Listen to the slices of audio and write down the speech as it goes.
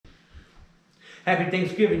Happy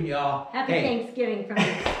Thanksgiving, y'all. Happy Thanksgiving from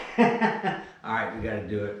me. All right, we got to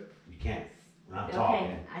do it. You can't. We're not talking.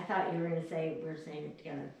 Okay, I thought you were going to say we were saying it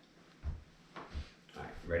together. All right,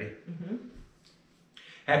 ready? Mm-hmm.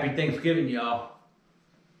 Happy Thanksgiving, y'all.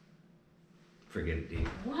 Forget it, Dee.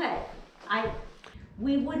 What?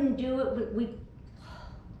 We wouldn't do it.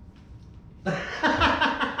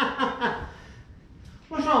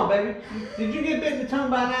 What's wrong, baby? Did you get bit in the tongue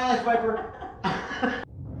by an eyelash viper?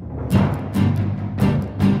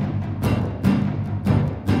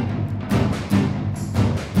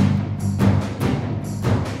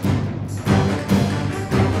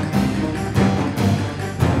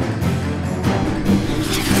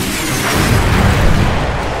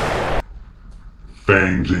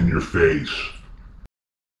 Fangs in your face.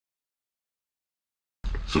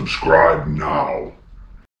 Subscribe now.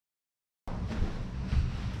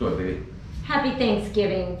 Go ahead, baby. Happy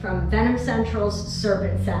Thanksgiving from Venom Central's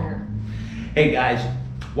Serpent Center. Hey guys,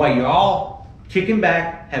 while you're all kicking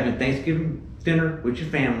back, having Thanksgiving dinner with your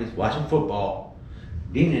families, watching football,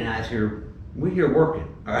 Dean and I's here. We're here working.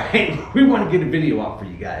 All right, we want to get a video out for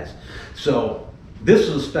you guys. So this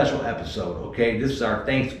is a special episode. Okay, this is our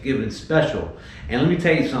Thanksgiving special, and let me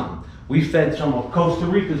tell you something. We fed some of Costa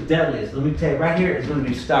Rica's deadliest. Let me tell you, right here is going to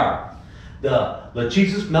be Star, the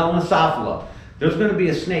Lachesis melanocephala. There's going to be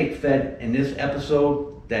a snake fed in this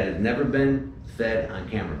episode that has never been fed on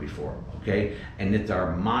camera before, okay? And it's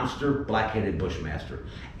our monster blackheaded Bushmaster.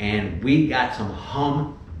 And we got some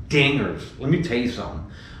humdingers. Let me tell you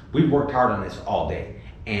something. We worked hard on this all day.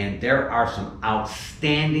 And there are some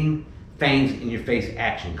outstanding fangs in your face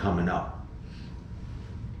action coming up.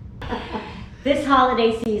 This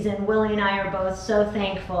holiday season, Willie and I are both so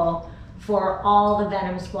thankful for all the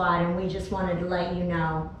Venom squad, and we just wanted to let you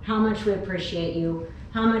know how much we appreciate you,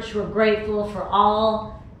 how much we're grateful for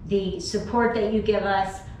all the support that you give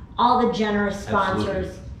us, all the generous sponsors,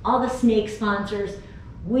 Absolutely. all the snake sponsors.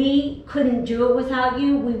 We couldn't do it without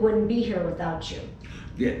you. We wouldn't be here without you.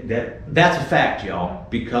 Yeah, that's a fact, y'all,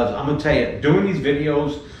 because I'm gonna tell you, doing these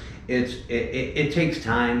videos, it takes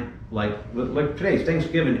time. Like today's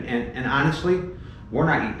Thanksgiving, and honestly, we're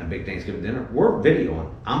not eating a big Thanksgiving dinner. We're videoing.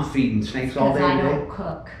 I'm feeding snakes all day Because I today. don't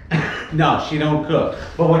cook. No, she don't cook.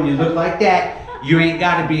 But when you look like that, you ain't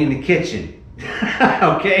got to be in the kitchen.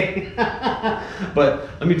 Okay? But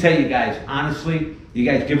let me tell you guys, honestly, you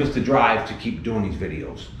guys give us the drive to keep doing these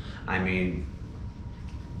videos. I mean,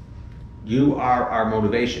 you are our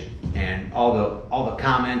motivation, and all the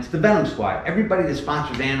comments, the Venom Squad, everybody that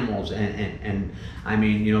sponsors animals, and I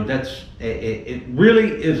mean, you know, it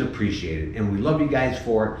really is appreciated, and we love you guys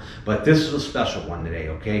for it. But this is a special one today,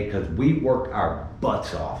 okay? Because we worked our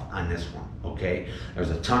butts off on this one, okay?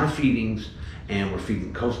 There's a ton of feedings, and we're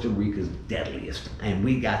feeding Costa Rica's deadliest, and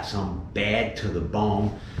we got some bad to the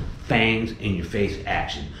bone, fangs in your face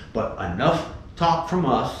action. But enough talk from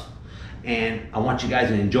us. And I want you guys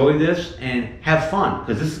to enjoy this and have fun,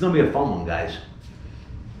 because this is going to be a fun one, guys.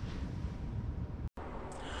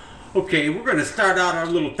 Okay, we're going to start out our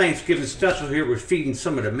little Thanksgiving special here with feeding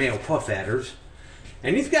some of the male puff adders.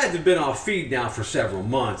 And these guys have been off feed now for several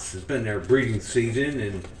months. It's been their breeding season,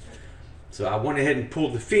 and so I went ahead and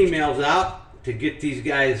pulled the females out to get these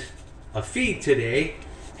guys a feed today.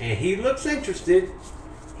 And he looks interested.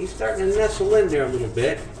 He's starting to nestle in there a little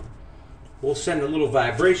bit. We'll send a little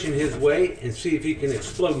vibration his way and see if he can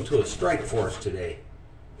explode into a strike for us today.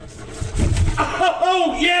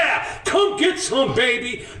 Oh yeah! Come get some,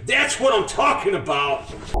 baby! That's what I'm talking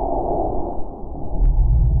about!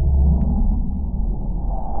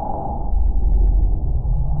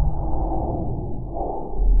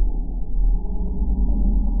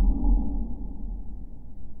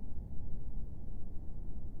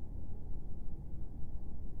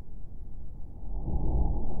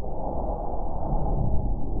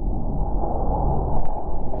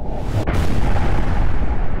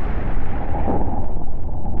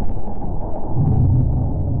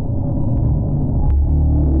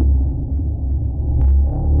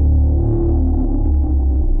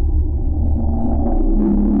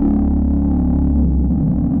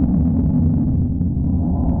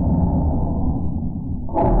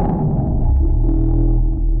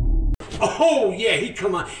 Oh yeah,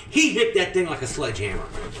 he hit that thing like a sledgehammer.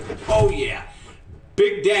 Oh yeah,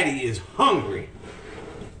 Big Daddy is hungry.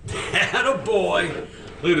 Attaboy.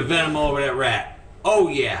 Look at the venom all over that rat. Oh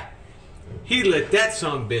yeah, he lit that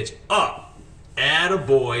sumbitch up.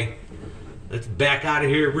 Attaboy. Let's back out of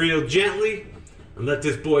here real gently and let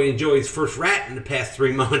this boy enjoy his first rat in the past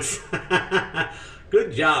 3 months.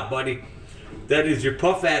 Good job, buddy. That is your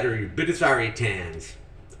puff adder, your Bitis aritans.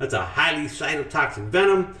 That's a highly cytotoxic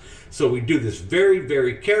venom, so we do this very,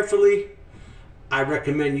 very carefully. I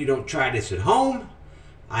recommend you don't try this at home.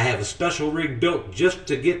 I have a special rig built just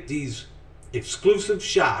to get these exclusive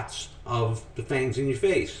shots of the fangs in your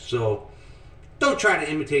face. So don't try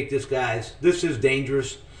to imitate this, guys. This is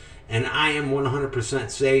dangerous, and I am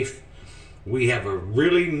 100% safe. We have a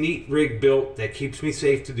really neat rig built that keeps me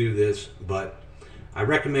safe to do this, but I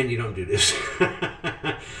recommend you don't do this. All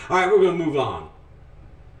right, we're going to move on.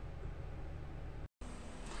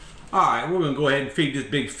 All right, we're gonna go ahead and feed this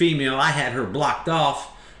big female. I had her blocked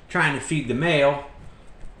off trying to feed the male.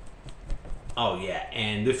 Oh yeah,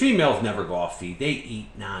 and the females never go off feed. They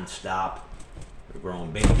eat non-stop. They're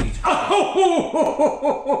growing babies.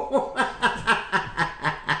 Oh!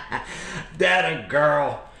 That a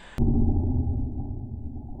girl.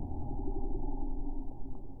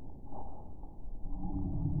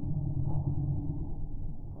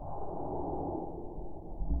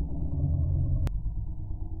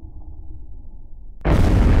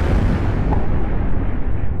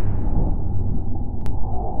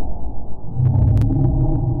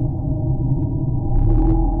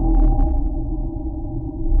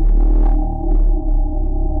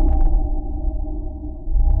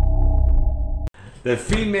 The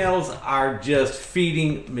females are just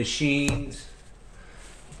feeding machines.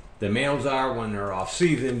 The males are when they're off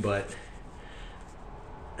season, but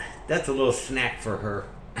that's a little snack for her.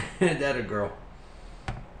 That a girl.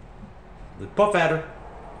 The puff adder,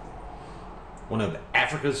 one of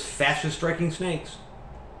Africa's fastest striking snakes.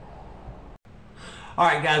 All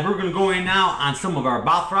right, guys, we're going to go in now on some of our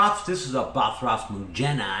Bothrops. This is a Bothrops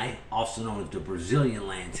mugeni, also known as the Brazilian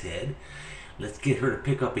lancehead. Let's get her to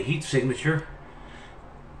pick up a heat signature.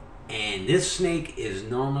 And this snake is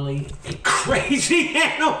normally a crazy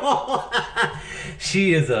animal.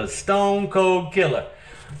 She is a stone cold killer.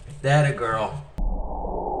 That a girl.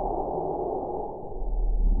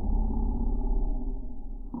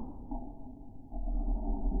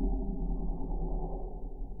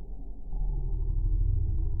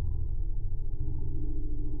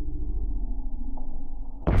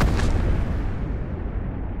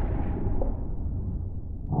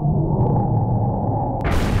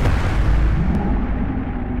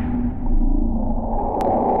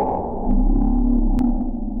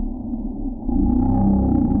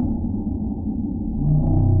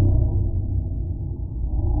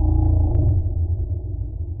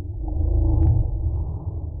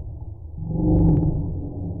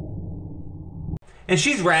 And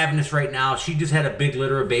she's ravenous right now. She just had a big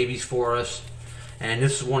litter of babies for us. And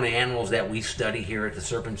this is one of the animals that we study here at the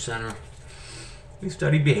Serpent Center. We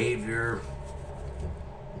study behavior,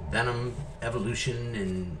 venom, evolution,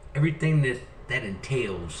 and everything that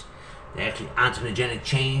entails the actually ontogenic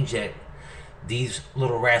change that these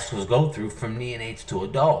little rascals go through from neonates to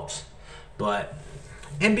adults.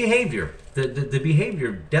 And behavior. The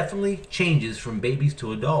behavior definitely changes from babies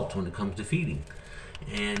to adults when it comes to feeding.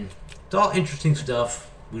 And it's all interesting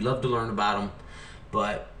stuff. We love to learn about them.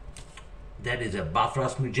 But that is a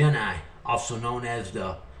Bothrops mugeni, also known as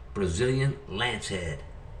the Brazilian lancehead.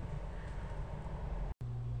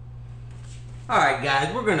 Alright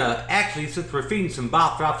guys, we're gonna actually, since we're feeding some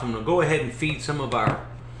Bothrops, I'm gonna go ahead and feed some of our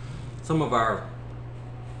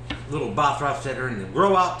little Bothrops that are in the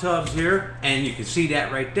grow out tubs here. And you can see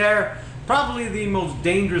that right there. Probably the most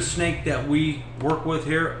dangerous snake that we work with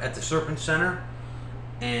here at the Serpent Center.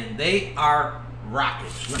 And they are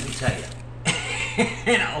rockets, let me tell you.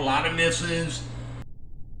 And a lot of misses.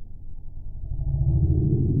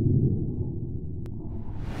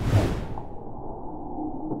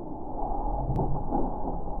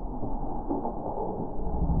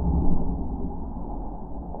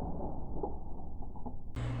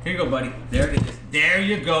 Here you go, buddy. There it is. There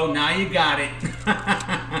you go. Now you got it.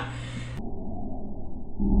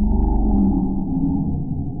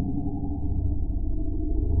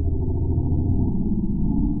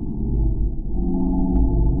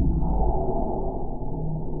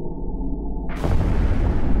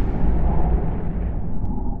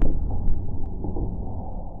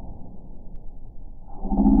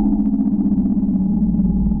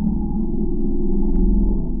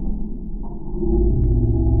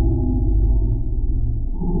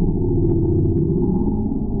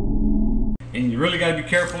 And you really got to be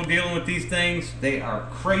careful dealing with these things. They are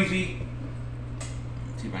crazy.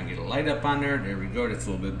 Let's see if I can get a light up on there. There we go. That's a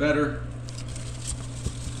little bit better.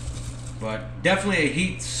 But definitely a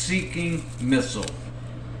heat-seeking missile.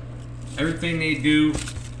 Everything they do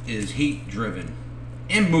is heat-driven.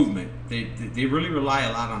 And movement. They really rely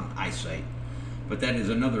a lot on eyesight. But that is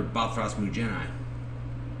another Bothrops mugeni.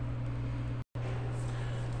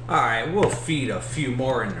 Alright, we'll feed a few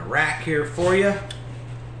more in the rack here for you.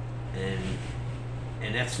 And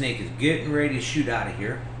And that snake is getting ready to shoot out of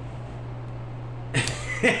here.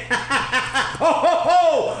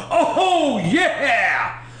 Oh,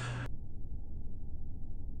 yeah!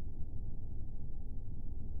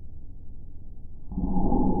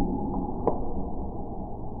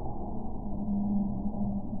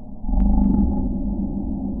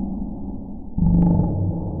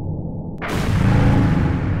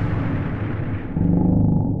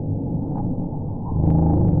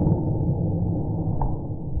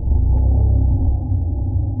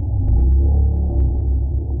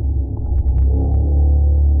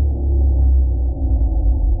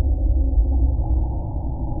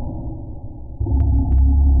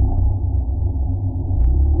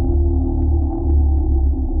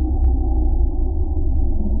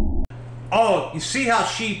 Oh, you see how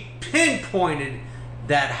she pinpointed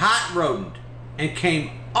that hot rodent and came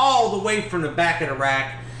all the way from the back of the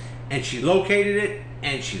rack, and she located it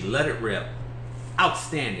and she let it rip.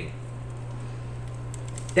 Outstanding.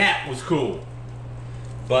 That was cool.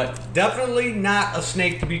 But definitely not a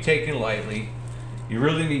snake to be taken lightly. You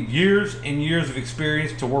really need years and years of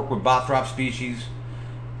experience to work with Bothrop species.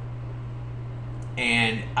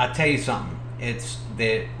 And I'll tell you something, it's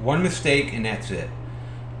that one mistake and that's it.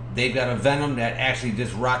 They've got a venom that actually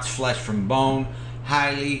just rots flesh from bone,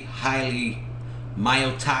 highly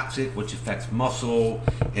myotoxic, which affects muscle.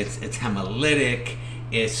 It's hemolytic.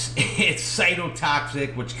 It's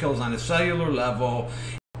cytotoxic, which kills on a cellular level.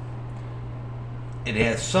 It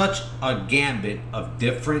has such a gambit of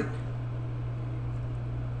different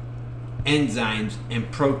enzymes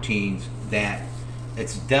and proteins that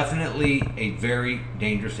it's definitely a very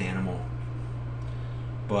dangerous animal.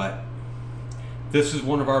 But this is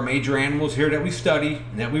one of our major animals here that we study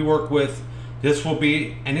and that we work with. This will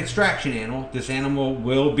be an extraction animal. This animal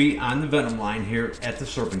will be on the Venom line here at the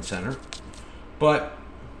Serpent Center. But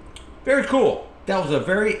very cool. That was a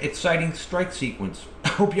very exciting strike sequence. I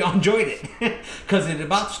hope y'all enjoyed it because it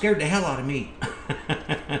about scared the hell out of me.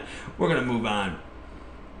 We're going to move on.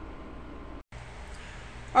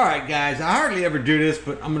 Alright guys, I hardly ever do this,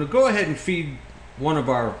 but I'm going to go ahead and feed one of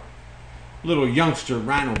our little youngster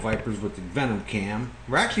rhino vipers with the Venom cam.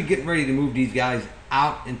 We're actually getting ready to move these guys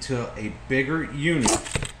out into a bigger unit.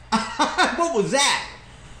 What was that?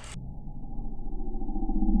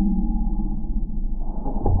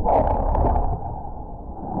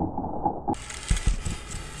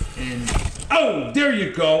 And oh, there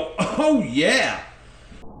you go. Oh yeah.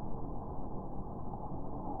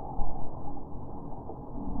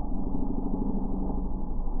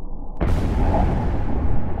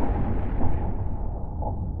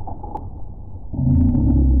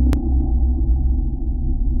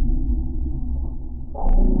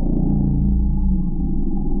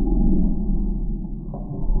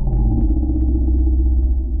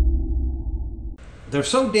 They're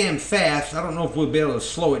so damn fast. I don't know if we'll be able to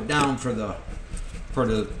slow it down for the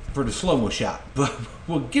slow-mo shot, but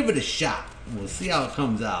we'll give it a shot. We'll see how it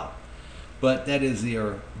comes out. But that is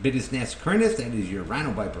your Bitis nasicrinus. That is your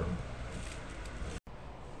rhino viper.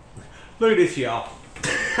 Look at this, y'all.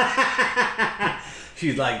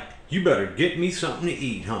 She's like, you better get me something to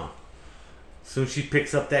eat, huh? So she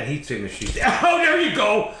picks up that heat signature. She's, oh, there you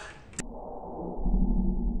go.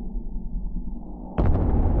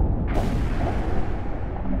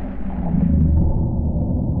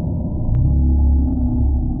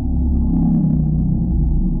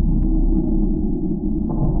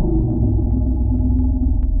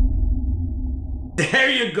 There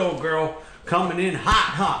you go, girl. Coming in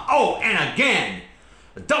hot, huh? Oh, and again,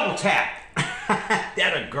 a double tap.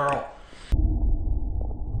 That a girl.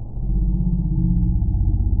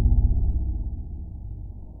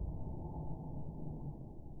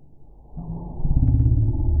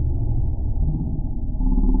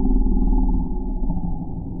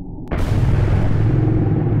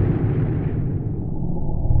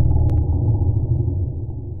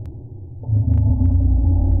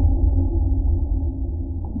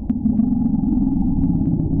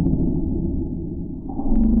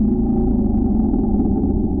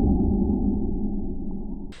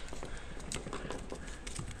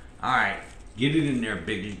 Alright, get it in there,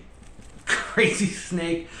 big crazy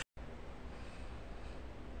snake.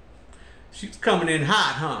 She's coming in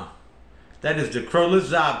hot, huh? That is the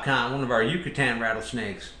Crowless Zobcon, one of our Yucatan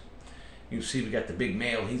rattlesnakes. You can see we got the big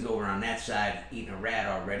male. He's over on that side eating a rat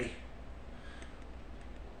already.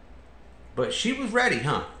 But she was ready,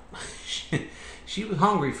 huh? She was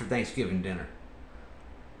hungry for Thanksgiving dinner.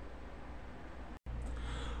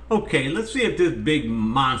 Okay, let's see if this big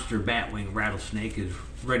monster batwing rattlesnake is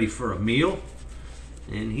ready for a meal.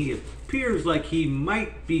 And he appears like he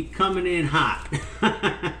might be coming in hot.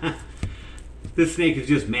 This snake is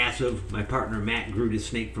just massive. My partner Matt grew this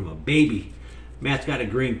snake from a baby. Matt's got a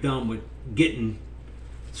green thumb with getting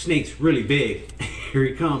snakes really big. Here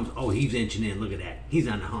he comes. Oh, he's inching in. Look at that. He's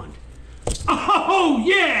on the hunt. Oh,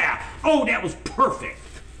 yeah! Oh, that was perfect.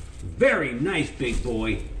 Very nice, big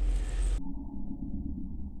boy.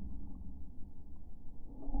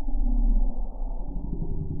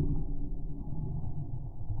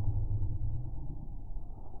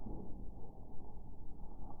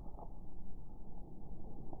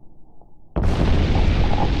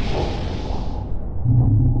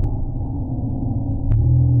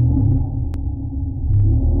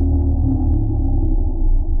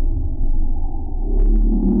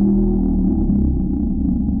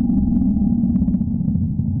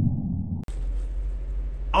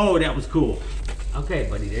 Oh, that was cool. Okay,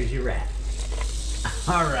 buddy, there's your rat.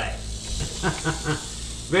 All right.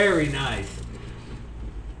 Very nice.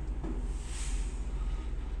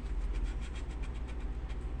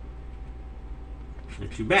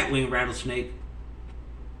 That's your batwing rattlesnake.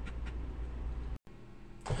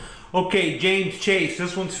 Okay, James Chase,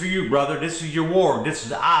 this one's for you, brother. This is your ward. This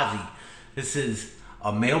is Ozzy. This is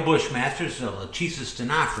a male Bushmaster, so Lachesis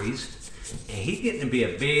and he's getting to be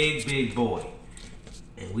a big, big boy.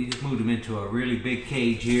 And we just moved him into a really big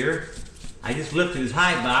cage here. I just lifted his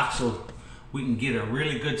hide box so we can get a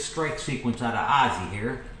really good strike sequence out of Ozzy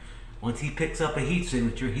here. Once he picks up a heat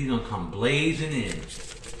signature, he's gonna come blazing in.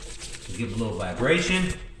 Give him a little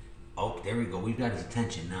vibration. Oh, there we go. We've got his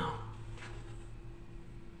attention now.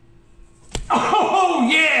 Oh,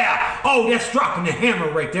 yeah! Oh, that's dropping the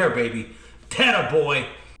hammer right there, baby. That a boy.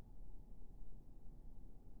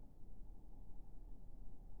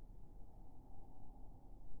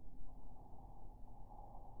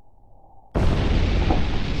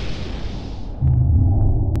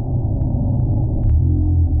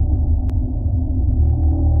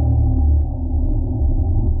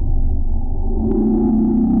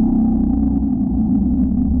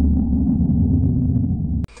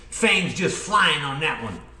 Fangs just flying on that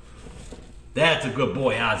one. That's a good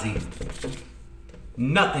boy, Ozzy.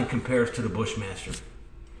 Nothing compares to the Bushmaster.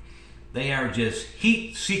 They are just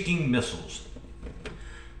heat-seeking missiles.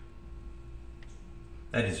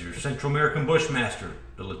 That is your Central American Bushmaster,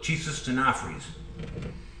 the Lachesis.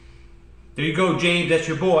 There you go, James. That's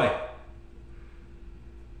your boy.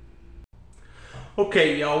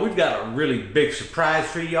 Okay, y'all, we've got a really big surprise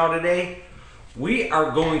for y'all today. We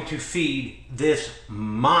are going to feed this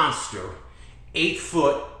monster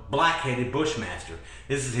 8-foot blackheaded Bushmaster.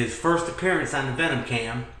 This is his first appearance on the Venom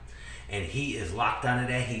cam, and he is locked onto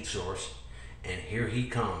that heat source. And here he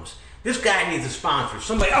comes. This guy needs a sponsor.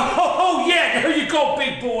 Somebody, oh yeah, there you go,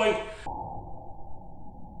 big boy.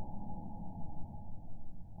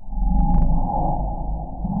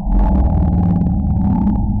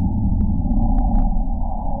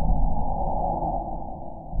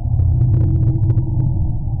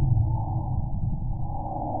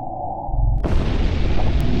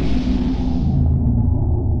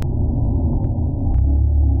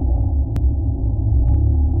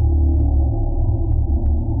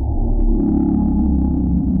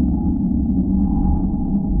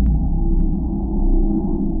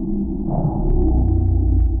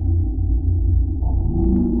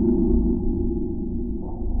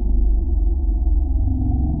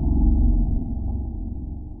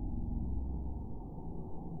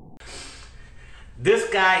 This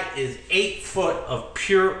guy is 8 foot of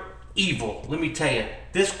pure evil. Let me tell you,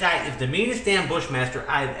 this guy is the meanest damn Bushmaster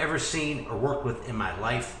I've ever seen or worked with in my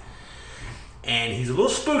life. And he's a little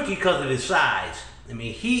spooky because of his size. I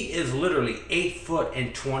mean, he is literally 8 foot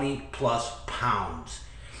and 20 plus pounds.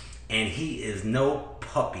 And he is no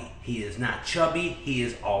puppy. He is not chubby. He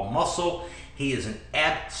is all muscle. He is an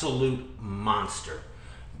absolute monster.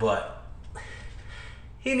 But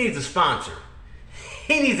he needs a sponsor.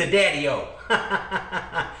 He needs a daddy-o.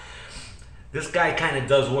 This guy kind of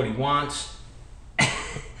does what he wants.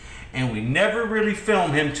 And we never really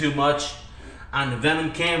film him too much on the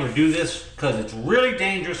Venom cam or do this because it's really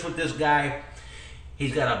dangerous with this guy.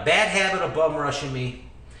 He's got a bad habit of bum rushing me,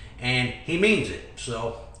 and he means it.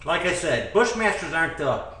 So, like I said, Bushmasters aren't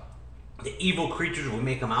the evil creatures we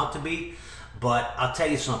make them out to be. But I'll tell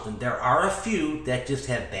you something, there are a few that just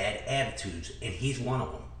have bad attitudes, and he's one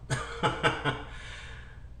of them.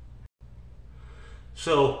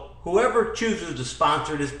 So whoever chooses to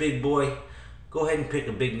sponsor this big boy, go ahead and pick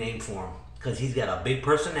a big name for him because he's got a big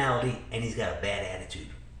personality and he's got a bad attitude.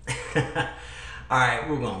 All right,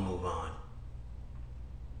 we're going to move on.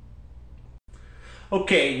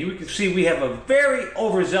 Okay, you can see we have a very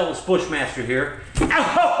overzealous Bushmaster here. That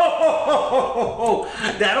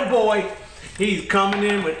a boy. He's coming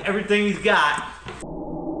in with everything he's got.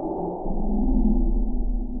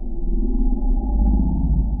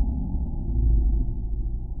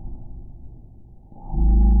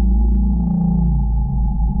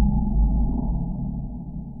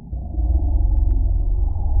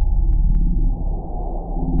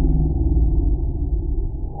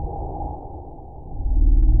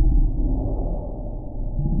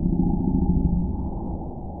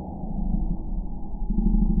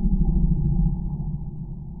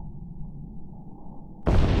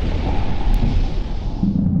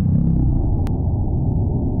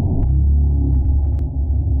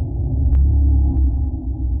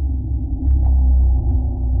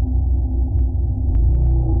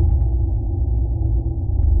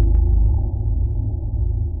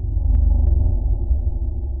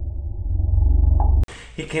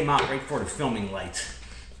 He came out right for the filming lights,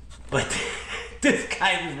 but this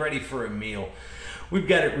guy was ready for a meal. We've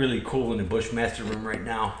got it really cool in the Bushmaster room right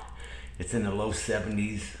now. It's in the low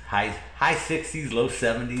 70s, high 60s, low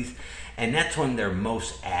 70s, and that's when they're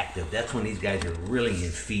most active. That's when these guys are really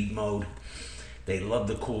in feed mode. They love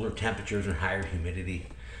the cooler temperatures and higher humidity,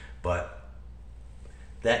 but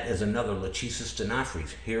that is another Lachesis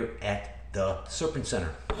stenophrys here at the Serpent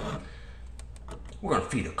Center. We're gonna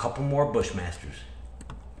feed a couple more Bushmasters.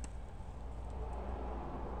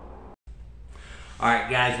 All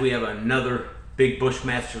right, guys, we have another big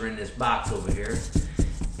Bushmaster in this box over here,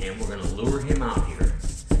 and we're gonna lure him out here.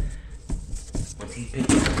 Once he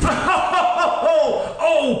picks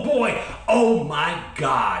oh boy, oh my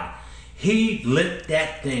God. He lit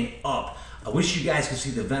that thing up. I wish you guys could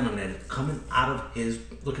see the venom that is coming out of his,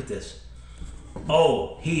 look at this.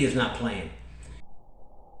 Oh, he is not playing.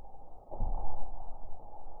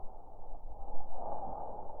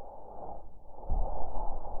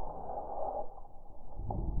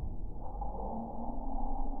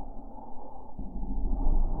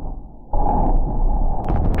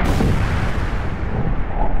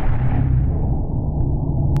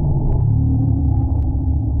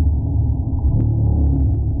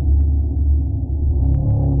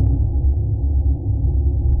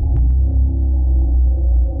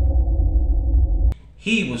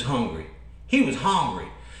 He was hungry. He was hungry.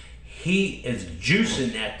 He is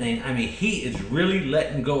juicing that thing. I mean, he is really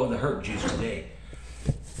letting go of the hurt juice today.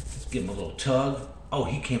 Let's give him a little tug. Oh,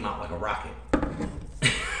 he came out like a rocket.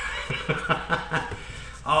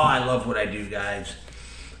 Oh, I love what I do, guys.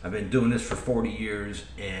 I've been doing this for 40 years,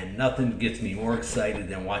 and nothing gets me more excited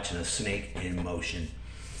than watching a snake in motion.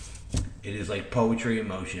 It is like poetry in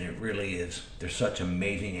motion. It really is. They're such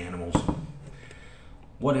amazing animals.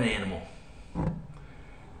 What an animal.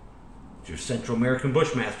 It's your Central American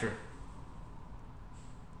Bushmaster.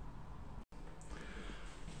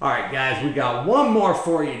 All right, guys, we got one more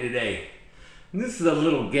for you today. And this is a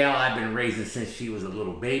little gal I've been raising since she was a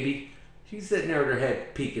little baby. She's sitting there with her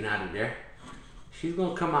head peeking out of there. She's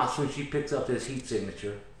gonna come out soon as she picks up this heat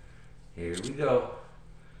signature. Here we go.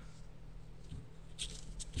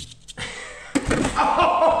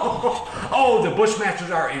 Oh, the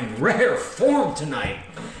Bushmasters are in rare form tonight.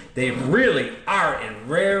 They really are in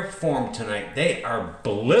rare form tonight. They are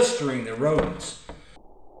blistering the rodents.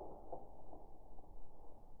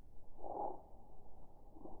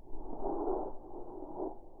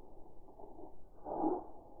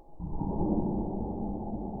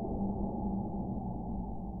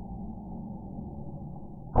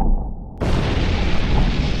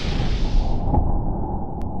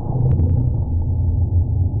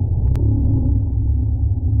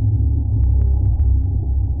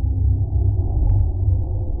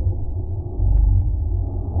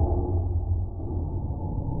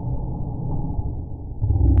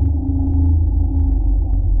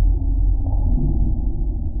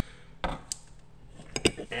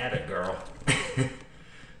 Atta girl.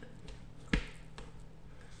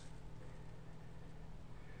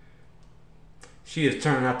 She has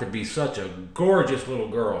turned out to be such a gorgeous little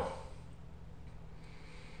girl.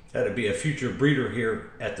 That'd be a future breeder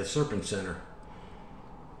here at the Serpent Center.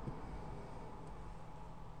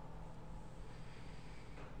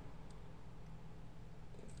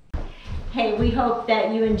 Hey, we hope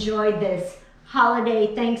that you enjoyed this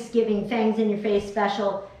holiday Thanksgiving Fangs in Your Face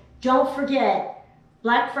special. Don't forget,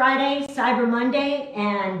 Black Friday, Cyber Monday,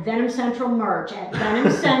 and Venom Central merch at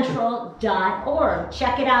venomcentral.org.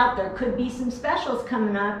 Check it out. There could be some specials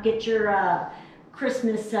coming up. Get your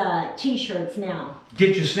Christmas t-shirts now.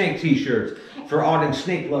 Get your snake t-shirts for all them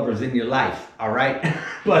snake lovers in your life, all right?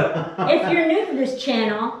 But if you're new to this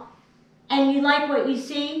channel and you like what you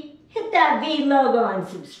see, hit that V logo and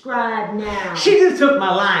subscribe now. She just took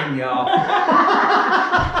my line, y'all.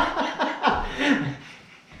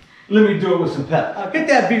 Let me do it with some pep. Hit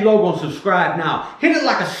that V logo and subscribe now. Hit it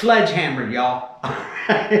like a sledgehammer, y'all.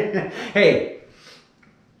 Hey,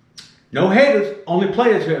 no haters, only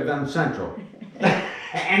players here at Venom Central.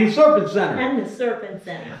 And the Serpent Center. And the Serpent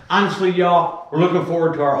Center. Honestly, y'all, we're looking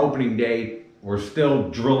forward to our opening day. We're still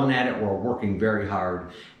drilling at it. We're working very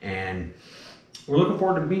hard. And we're looking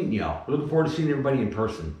forward to meeting y'all. We're looking forward to seeing everybody in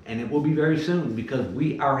person. And it will be very soon because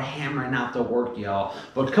we are hammering out the work, y'all.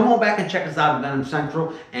 But come on back and check us out at Venom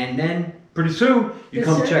Central. And then pretty soon, you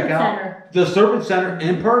come check out the Serpent Center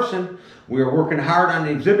in person. We are working hard on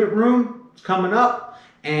the exhibit room. It's coming up.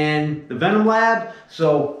 And the Venom Lab.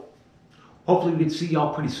 So hopefully we can see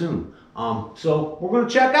y'all pretty soon. So we're going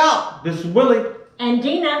to check out. This is Willie. And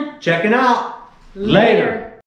Dina. Checking out. Later.